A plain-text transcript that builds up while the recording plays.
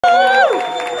It's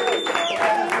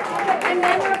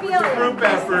a group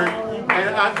effort,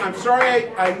 and I'm sorry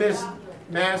I missed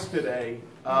Mass today.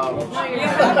 I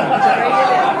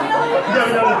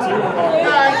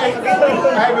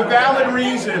have a valid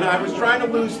reason. I was trying to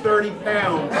lose 30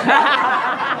 pounds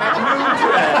at noon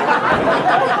today,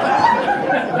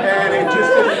 and it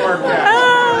just didn't work out.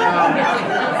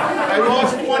 I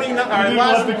lost 29. I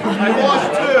lost 2,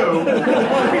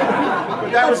 but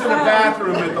that was in the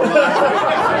bathroom at the last.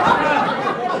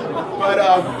 But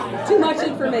too much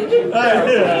information.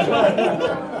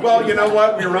 Well, you know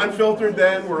what? We were unfiltered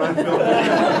then. We're unfiltered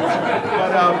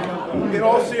now. But in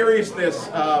all seriousness,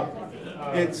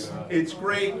 it's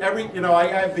great. I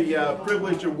have the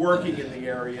privilege of working in the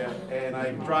area, and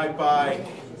I drive by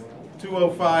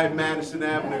 205 Madison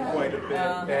Avenue quite a bit.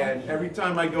 And every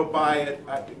time I go by it,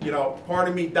 part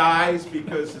of me dies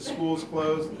because the school's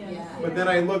closed. But then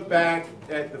I look back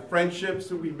at the friendships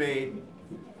that we made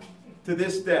to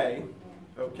this day.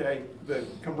 Okay, the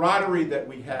camaraderie that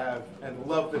we have and the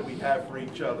love that we have for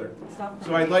each other.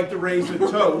 So I'd like to raise a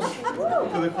toast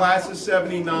to the class of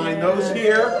 '79, those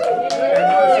here and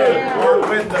those who are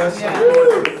with us,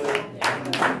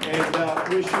 and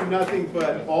wish you nothing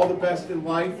but all the best in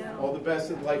life, all the best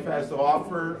that life has to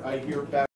offer. I hear back.